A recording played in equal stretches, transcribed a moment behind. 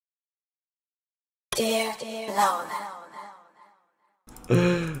Dear Lone.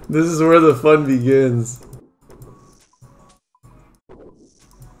 This is where the fun begins.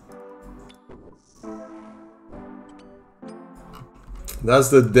 That's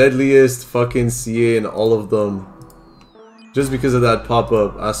the deadliest fucking CA in all of them. Just because of that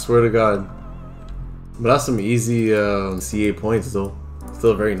pop-up, I swear to God. But that's some easy CA points though.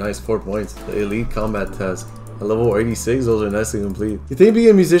 Still very nice, 4 points. The Elite Combat Test. At level 86, those are nicely complete. You think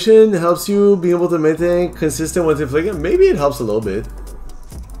being a musician helps you being able to maintain consistent with inflicting? Maybe it helps a little bit.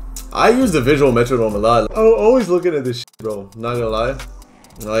 I use the visual metronome a lot. I'm always looking at this shit, bro. Not gonna lie.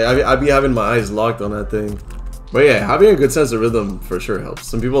 Like, I be having my eyes locked on that thing. But yeah, having a good sense of rhythm for sure helps.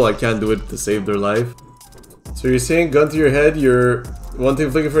 Some people like can't do it to save their life. So you're saying gun to your head, you're one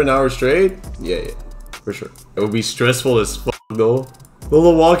thing flicking for an hour straight? Yeah, for sure. It would be stressful as fuck though.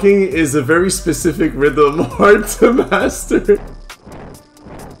 Lola walking is a very specific rhythm, hard to master.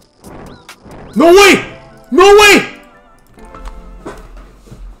 No way! No way!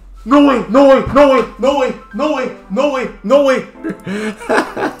 No way! No way! No way! No way! No way! No way! No way!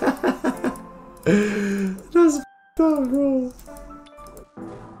 That's f***ed up, bro.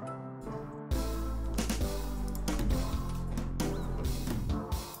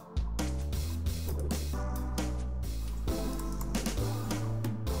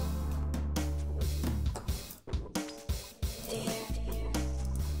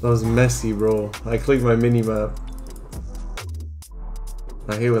 That was messy, bro. I clicked my mini-map.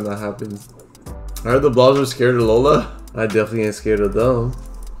 I hate when that happens. I heard the blobs are scared of Lola. I definitely ain't scared of them.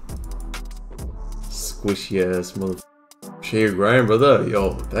 Squishy ass motherfucker. Share your grind, brother.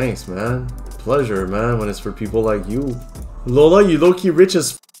 Yo, thanks, man. Pleasure, man, when it's for people like you. Lola, you low-key rich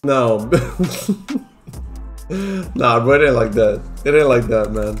as f now. Nah, bro, it ain't like that. It ain't like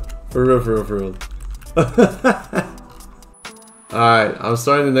that, man. For real, for real, for real. Alright, I'm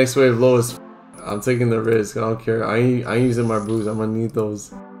starting the next wave low as f. I'm taking the risk. I don't care. I ain't using my brews. I'm gonna need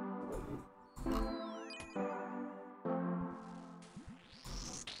those.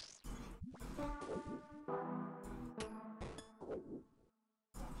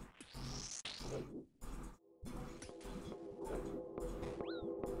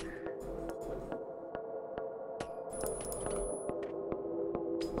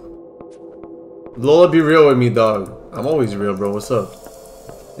 Lola, be real with me, dog. I'm always real, bro. What's up?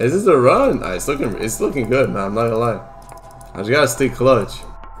 Is this a run? Nah, it's looking good, man. I'm not gonna lie. I just gotta stay clutch.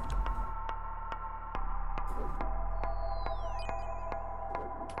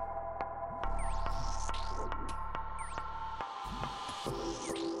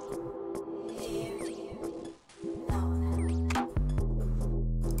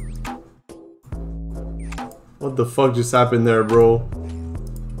 What the fuck just happened there, bro?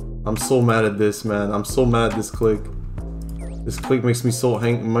 I'm so mad at this, man. I'm so mad at this click. This click makes me so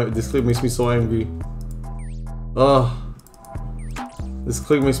angry. Ugh. This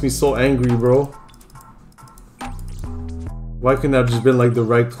click makes me so angry, bro. Why couldn't that have just been like the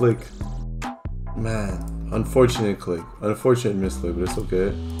right click? Man, unfortunate click. Unfortunate misclick, but it's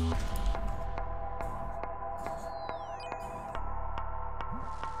okay.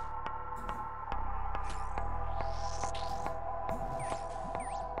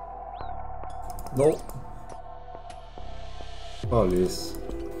 Nope. Oh, yes.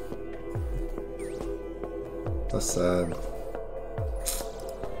 That's sad.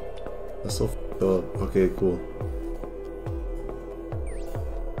 That's so f***ed up. Okay, cool.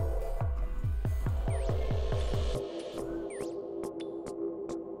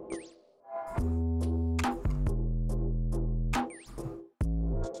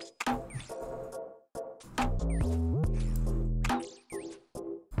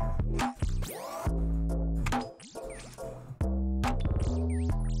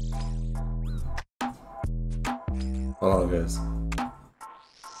 Hold on, guys.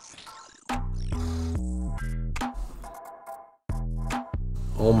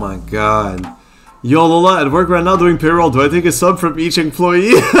 Oh my god. Yo, Lola, at work right now doing payroll. Do I take a sub from each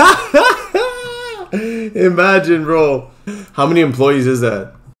employee? Imagine, bro. How many employees is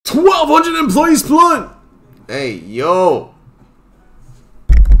that? 1,200 employees blunt! Hey, yo.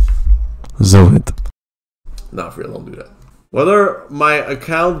 Zoid. Nah, for real, don't do that. What are my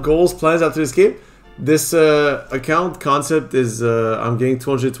account goals, plans after escape? This account concept is I'm getting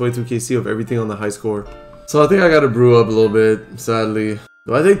 222 KC of everything on the high score. So I think I gotta brew up a little bit, sadly.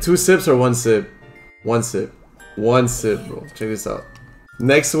 Do I take 2 sips or 1 sip? 1 sip. 1 sip, bro. Check this out.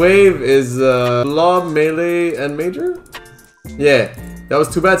 Next wave is blob, melee, and major? Yeah, that was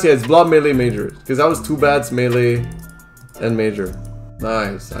 2 bats. Yeah, it's blob, melee, major. Because that was 2 bats, melee, and major.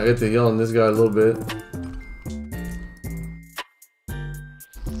 Nice. I get to heal on this guy a little bit.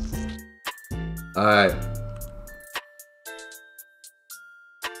 Alright.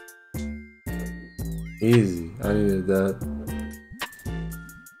 Easy. I needed that.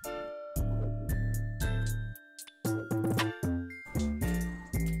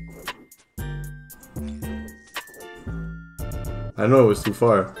 I know it was too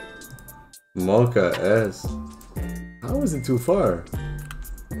far. Mocha S. How was it too far?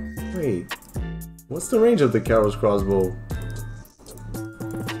 Wait. What's the range of the Carol's crossbow?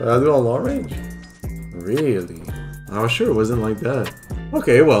 So I do a long range? Really? I was sure it wasn't like that.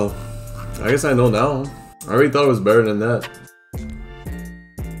 Okay, well. I guess I know now. I already thought it was better than that.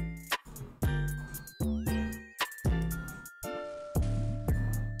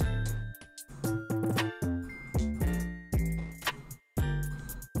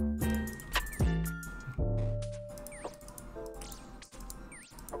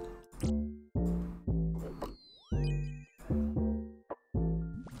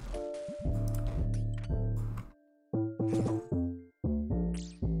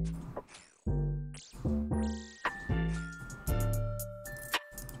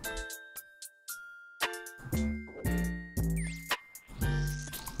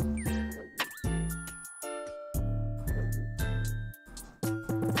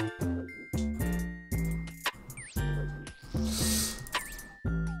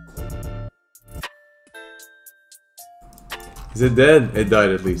 Is it dead? It died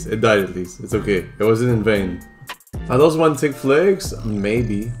at least. It died at least. It's okay. It wasn't in vain. Are those one-tick flags?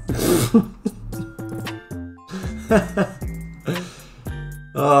 Maybe.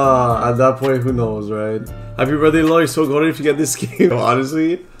 At that point, who knows, right? Happy birthday, Lord. You're so good if you get this game.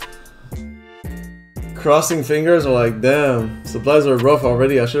 Honestly. Crossing fingers are like, damn. Supplies are rough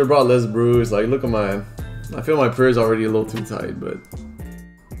already. I should have brought less brews. Like, look at mine. I feel my prayer's already a little too tight, but...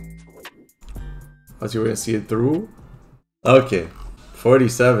 thought you were gonna see it through? Okay,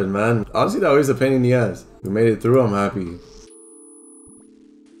 47, man. Honestly, that was a pain in the ass. We made it through, I'm happy.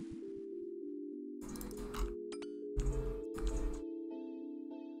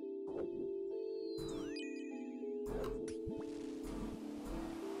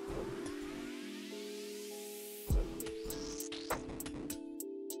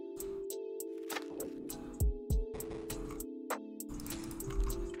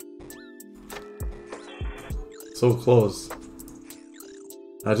 So close.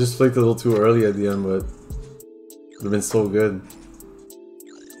 I just flicked a little too early at the end, but it would have been so good.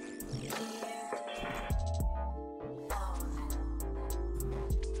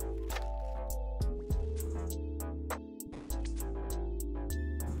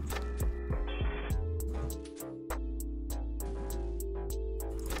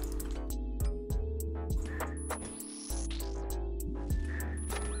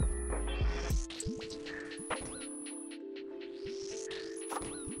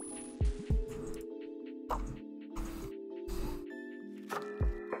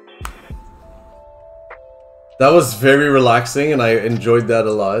 That was very relaxing and I enjoyed that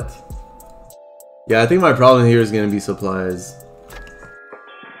a lot. Yeah, I think my problem here is gonna be supplies.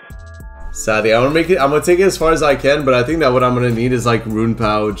 Sadly, I'm gonna take it as far as I can, but I think that what I'm gonna need is like rune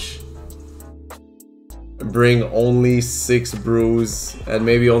pouch. Bring only 6 brews and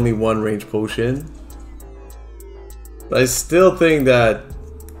maybe only 1 range potion. But I still think that,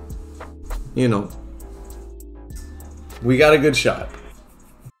 you know, we got a good shot.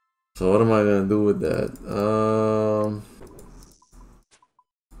 So what am I gonna do with that?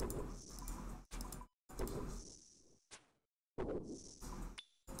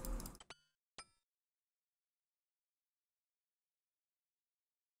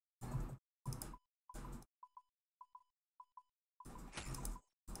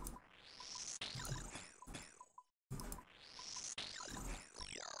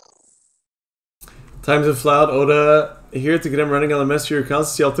 Times of Flout, Oda here to get him running on the mess for your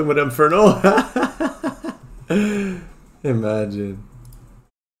accounts. See ultimate Inferno. Imagine.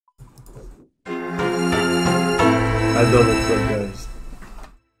 I double click, guys.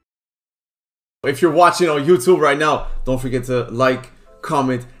 If you're watching on YouTube right now, don't forget to like,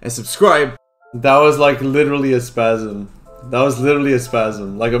 comment, and subscribe. That was like literally a spasm. That was literally a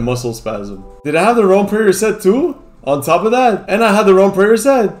spasm, like a muscle spasm. Did I have the wrong prayer set too? On top of that, and I had the wrong prayer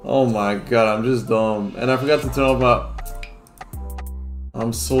set. Oh my god, I'm just dumb. And I forgot to turn off my...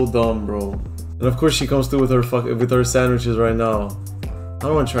 I'm so dumb, bro. And of course she comes through with her sandwiches right now. I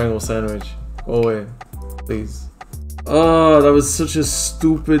don't want a triangle sandwich. Go away, please. Oh, that was such a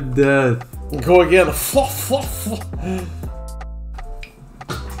stupid death. Go again.